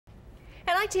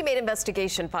An IT-made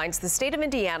investigation finds the state of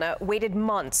Indiana waited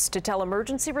months to tell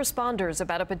emergency responders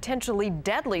about a potentially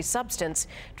deadly substance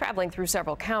traveling through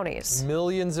several counties.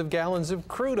 Millions of gallons of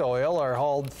crude oil are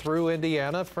hauled through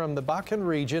Indiana from the Bakken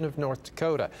region of North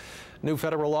Dakota. New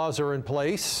federal laws are in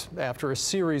place after a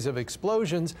series of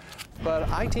explosions, but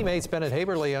IT-mate's Bennett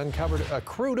Haeberle uncovered a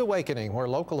crude awakening where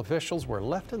local officials were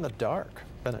left in the dark.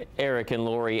 Bennett. Eric and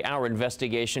Lori, our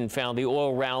investigation found the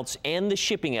oil routes and the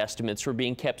shipping estimates were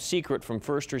being kept secret from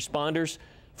first responders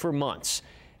for months.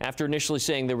 After initially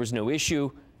saying there was no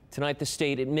issue, tonight the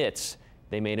state admits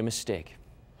they made a mistake.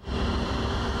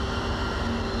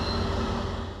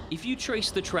 If you trace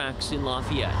the tracks in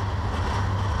Lafayette,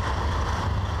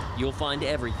 you'll find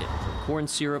everything from corn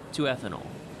syrup to ethanol.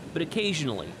 But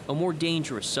occasionally, a more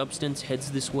dangerous substance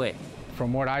heads this way.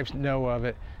 From what I know of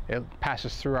it, it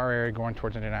passes through our area going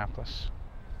towards Indianapolis.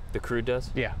 The crude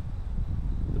does? Yeah.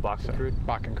 The Bakken crude?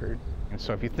 Bakken crude. And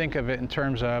so if you think of it in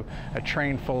terms of a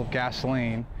train full of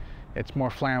gasoline, it's more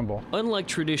flammable. Unlike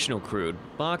traditional crude,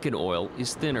 Bakken oil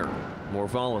is thinner, more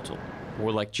volatile,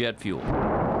 more like jet fuel.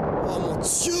 Oh mon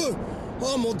Dieu!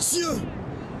 Oh mon Dieu!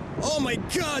 Oh my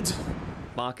God!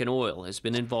 Bakken oil has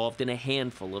been involved in a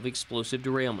handful of explosive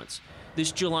derailments.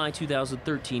 This July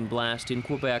 2013 blast in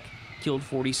Quebec killed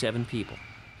 47 people.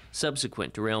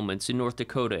 Subsequent derailments in North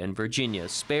Dakota and Virginia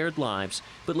spared lives,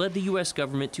 but led the U.S.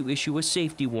 government to issue a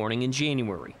safety warning in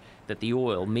January that the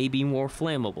oil may be more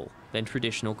flammable than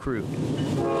traditional crude.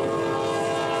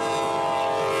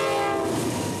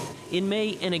 In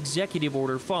May, an executive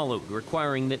order followed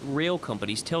requiring that rail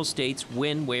companies tell states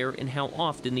when, where, and how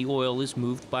often the oil is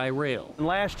moved by rail.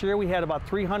 Last year, we had about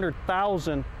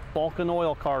 300,000 bulk and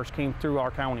oil cars came through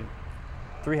our county.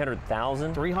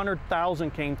 300,000?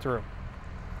 300,000 came through.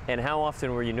 And how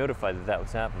often were you notified that that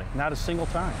was happening? Not a single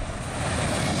time.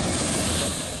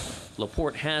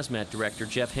 LaPorte Hazmat Director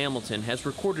Jeff Hamilton has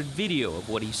recorded video of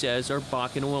what he says are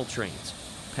Bakken oil trains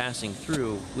passing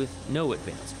through with no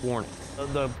advanced warning.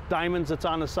 The diamonds that's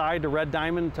on the side, the red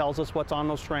diamond, tells us what's on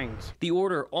those trains. The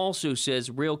order also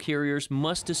says rail carriers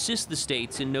must assist the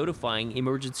states in notifying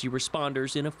emergency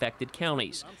responders in affected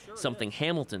counties, something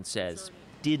Hamilton says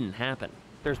didn't happen.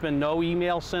 There's been no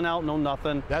email sent out, no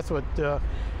nothing. That's what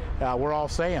we're all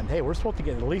saying. Hey, we're supposed to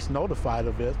get at least notified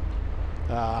of it.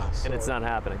 And it's not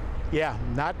happening. Yeah,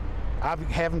 I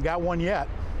haven't got one yet.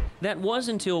 That was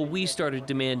until we started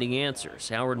demanding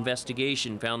answers. Our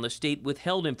investigation found the state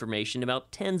withheld information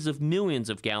about tens of millions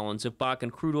of gallons of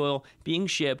Bakken crude oil being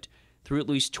shipped through at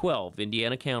least 12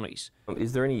 Indiana counties.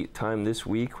 Is there any time this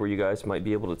week where you guys might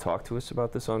be able to talk to us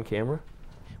about this on camera?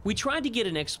 We tried to get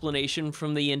an explanation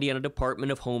from the Indiana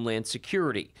Department of Homeland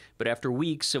Security, but after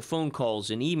weeks of phone calls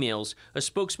and emails, a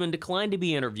spokesman declined to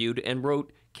be interviewed and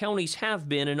wrote, "Counties have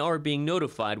been and are being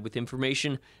notified with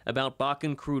information about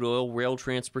Bakken crude oil rail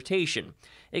transportation."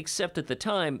 Except at the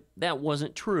time, that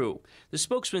wasn't true. The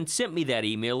spokesman sent me that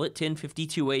email at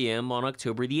 10:52 a.m. on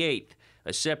October the 8th.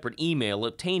 A separate email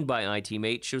obtained by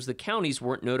IT-Mate shows the counties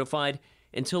weren't notified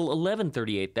until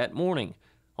 11:38 that morning,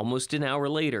 almost an hour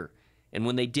later. And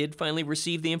when they did finally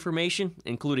receive the information,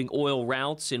 including oil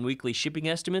routes and weekly shipping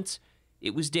estimates,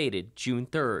 it was dated June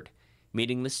 3rd,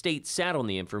 meaning the state sat on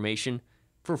the information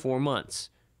for 4 months.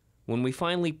 When we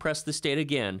finally pressed the state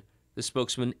again, the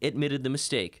spokesman admitted the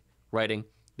mistake, writing,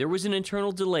 "There was an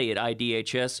internal delay at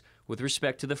IDHS with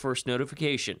respect to the first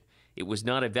notification. It was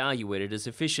not evaluated as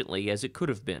efficiently as it could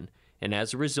have been, and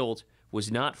as a result, was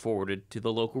not forwarded to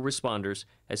the local responders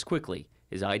as quickly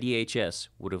as IDHS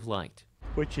would have liked."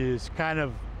 Which is kind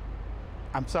of,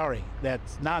 I'm sorry,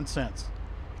 that's nonsense,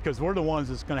 because we're the ones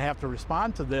that's going to have to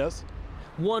respond to this.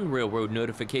 One railroad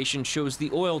notification shows the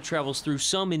oil travels through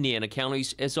some Indiana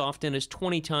counties as often as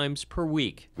 20 times per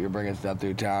week. If you're bringing stuff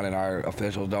through town and our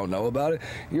officials don't know about it,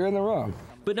 you're in the wrong.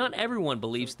 But not everyone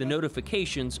believes the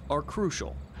notifications are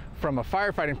crucial. From a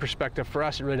firefighting perspective, for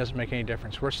us, it really doesn't make any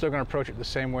difference. We're still going to approach it the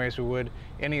same way as we would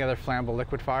any other flammable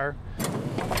liquid fire.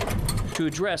 To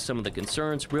address some of the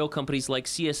concerns, rail companies like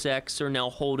CSX are now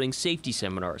holding safety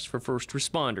seminars for first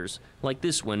responders, like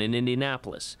this one in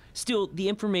Indianapolis. Still, the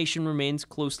information remains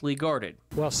closely guarded.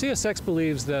 Well, CSX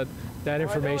believes that that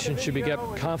information should be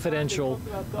kept confidential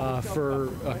for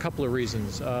a couple of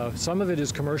reasons. Some of it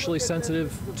is commercially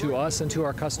sensitive to us and to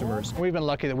our customers. We've been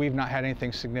lucky that we've not had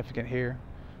anything significant here,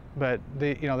 but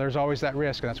there's always that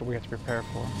risk, and that's what we have to prepare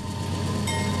for.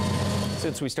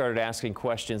 Since we started asking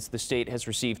questions, the state has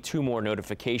received 2 more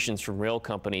notifications from rail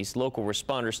companies. Local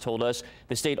responders told us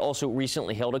the state also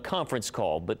recently held a conference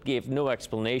call, but gave no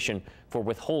explanation for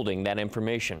withholding that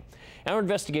information. Our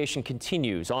investigation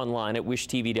continues online at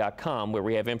wishtv.com, where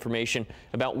we have information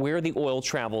about where the oil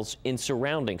travels in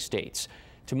surrounding states.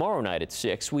 Tomorrow night at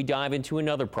 6, we dive into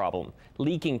another problem,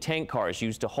 leaking tank cars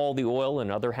used to haul the oil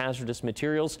and other hazardous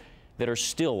materials that are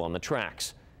still on the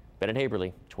tracks. Bennett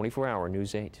Haeberle, 24-hour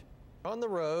News 8. On the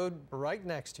road right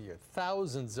next to you,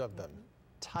 thousands of them.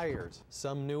 Tires,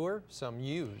 some newer, some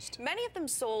used. Many of them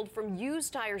sold from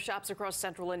used tire shops across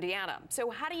central Indiana.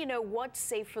 So how do you know what's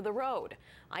safe for the road?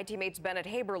 iTeammate's Bennett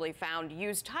Haeberle found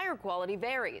used tire quality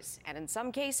varies and in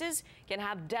some cases can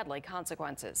have deadly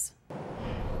consequences.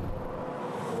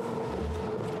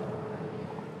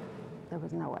 There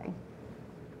was no way.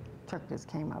 Truck just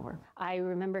came over. I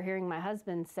remember hearing my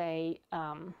husband say,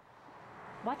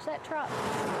 watch that truck.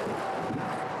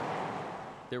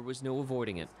 There was no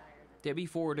avoiding it. Debbie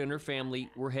Ford and her family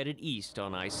were headed east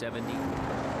on I-70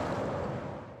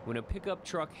 when a pickup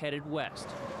truck headed west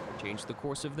changed the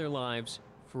course of their lives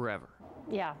forever.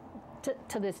 Yeah,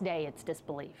 to this day, it's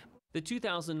disbelief. The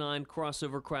 2009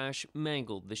 crossover crash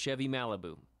mangled the Chevy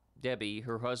Malibu. Debbie,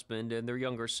 her husband, and their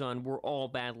younger son were all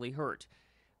badly hurt.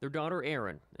 Their daughter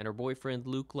Erin and her boyfriend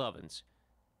Luke Lovins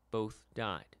both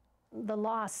died. The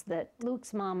loss that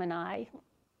Luke's mom and I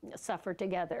suffered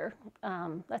together,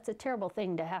 that's a terrible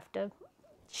thing to have to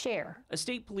share. A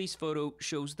state police photo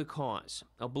shows the cause,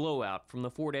 a blowout from the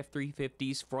Ford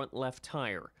F-350's front left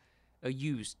tire, a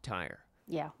used tire.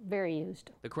 Yeah, very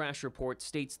used. The crash report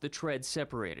states the tread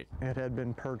separated. It had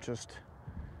been purchased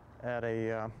at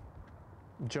a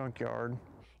junkyard.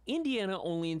 Indiana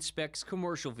only inspects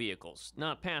commercial vehicles,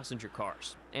 not passenger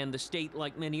cars. And the state,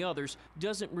 like many others,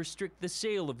 doesn't restrict the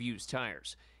sale of used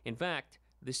tires. In fact,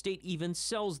 the state even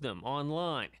sells them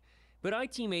online. But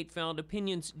iTeammate found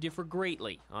opinions differ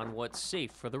greatly on what's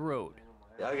safe for the road.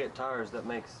 I get tires that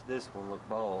makes this one look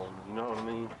bald, you know what I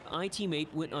mean?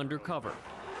 iTeammate went undercover.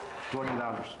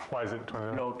 $20. Why is it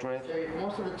 $20? No, Trent.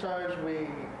 Most of the tires we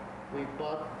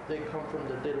bought, they come from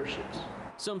the dealerships.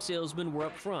 Some salesmen were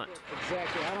up front.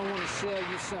 Exactly. I don't want to sell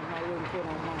you something I wouldn't put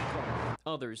on my car.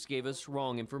 Others gave us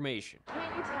wrong information.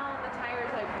 Can't you tell on the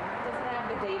tires, like, does it have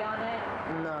the date on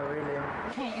it? Not really.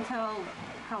 Can't you tell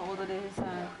how old it is?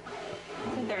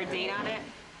 Is there a date on it?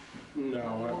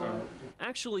 No,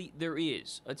 Actually, there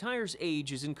is. A tire's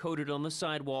age is encoded on the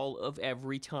sidewall of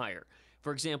every tire.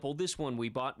 For example, this one we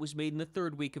bought was made in the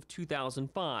 3rd week of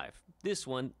 2005. This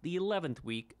one, the 11th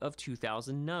week of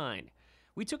 2009.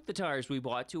 We took the tires we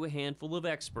bought to a handful of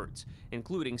experts,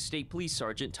 including State Police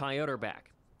Sergeant Ty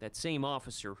Utterback, that same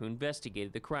officer who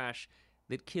investigated the crash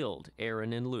that killed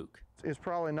Erin and Luke. It's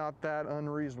probably not that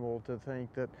unreasonable to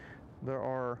think that there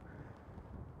are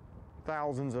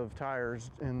thousands of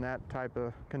tires in that type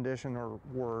of condition or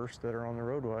worse that are on the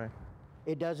roadway.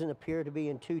 It doesn't appear to be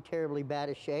in too terribly bad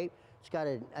a shape. It's got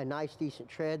a nice, decent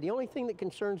tread. The only thing that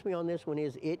concerns me on this one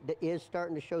is it is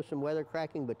starting to show some weather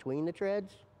cracking between the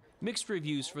treads. Mixed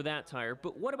reviews for that tire,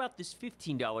 but what about this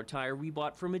 $15 tire we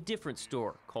bought from a different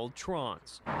store called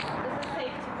Tron's? Is it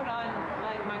safe to put on,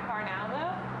 like, my car now,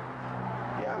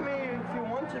 though? Yeah, I mean, if you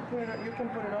want to put it, you can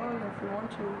put it on if you want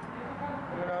to.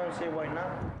 I mean, I don't see why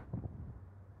not.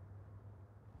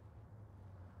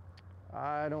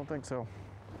 I don't think so.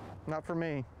 Not for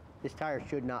me. This tire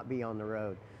should not be on the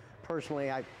road.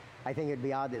 Personally, I think it'd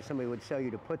be odd that somebody would sell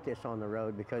you to put this on the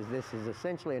road because this is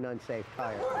essentially an unsafe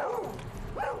tire.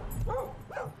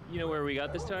 You know where we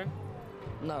got this tire?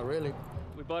 Not really.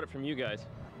 We bought it from you guys.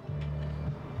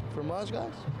 From us,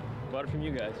 guys? Bought it from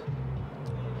you guys.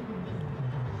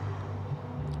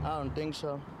 I don't think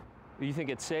so. You think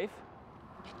it's safe?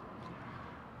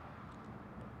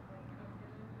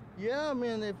 Yeah, I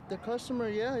mean, if the customer,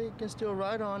 yeah, he can still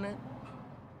ride on it.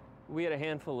 We had a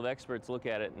handful of experts look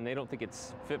at it, and they don't think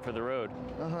it's fit for the road.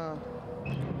 Uh-huh.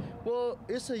 Well,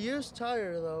 it's a used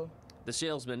tire, though. The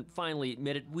salesman finally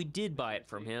admitted we did buy it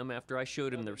from him after I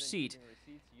showed him the receipt.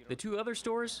 The 2 other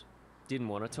stores didn't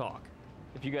want to talk.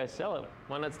 If you guys sell it,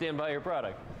 why not stand by your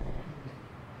product?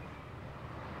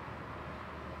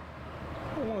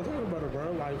 I don't want to talk about it,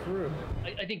 bro. Like, for real.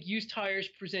 I think used tires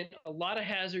present a lot of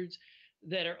hazards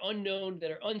that are unknown,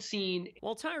 that are unseen.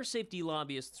 While tire safety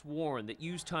lobbyists warn that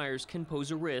used tires can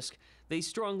pose a risk, they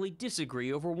strongly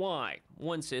disagree over why.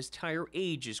 One says tire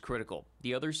age is critical.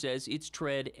 The other says it's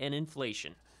tread and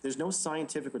inflation. There's no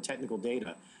scientific or technical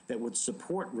data that would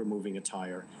support removing a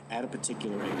tire at a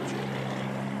particular age.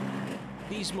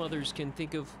 These mothers can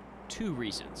think of 2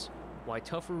 reasons why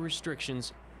tougher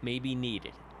restrictions may be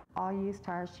needed. All used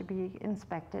tires should be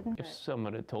inspected. If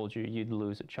someone had told you you'd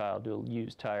lose a child to a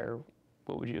used tire,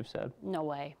 what would you have said? No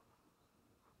way.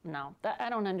 No. I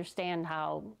don't understand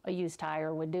how a used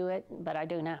tire would do it, but I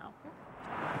do now.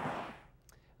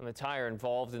 And the tire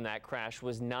involved in that crash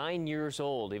was 9 years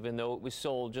old, even though it was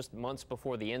sold just months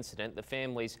before the incident. The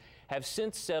families have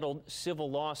since settled civil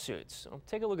lawsuits.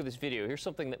 Take a look at this video. Here's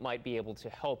something that might be able to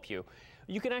help you.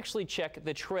 You can actually check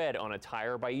the tread on a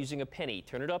tire by using a penny.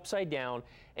 Turn it upside down,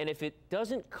 and if it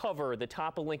doesn't cover the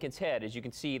top of Lincoln's head, as you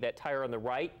can see that tire on the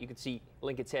right, you can see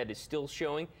Lincoln's head is still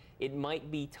showing, it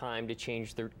might be time to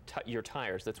change your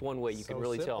tires. That's one way you can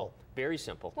really tell. Very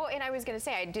simple. Well, and I was going to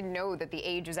say, I didn't know that the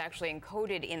age is actually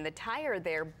encoded in the tire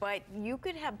there, but you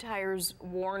could have tires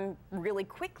worn really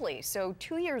quickly, so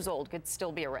 2 years old could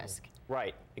still be a risk.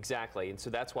 Right, exactly. And so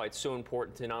that's why it's so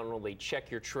important to not only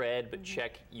check your tread, but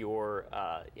check your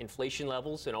inflation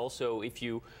levels. And also, if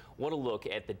you want to look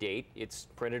at the date, it's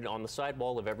printed on the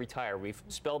sidewall of every tire. We've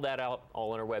spelled that out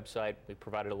all on our website. We've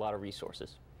provided a lot of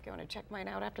resources. Going to check mine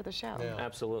out after the show. Yeah.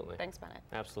 Absolutely. Thanks, Bennett.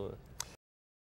 Absolutely.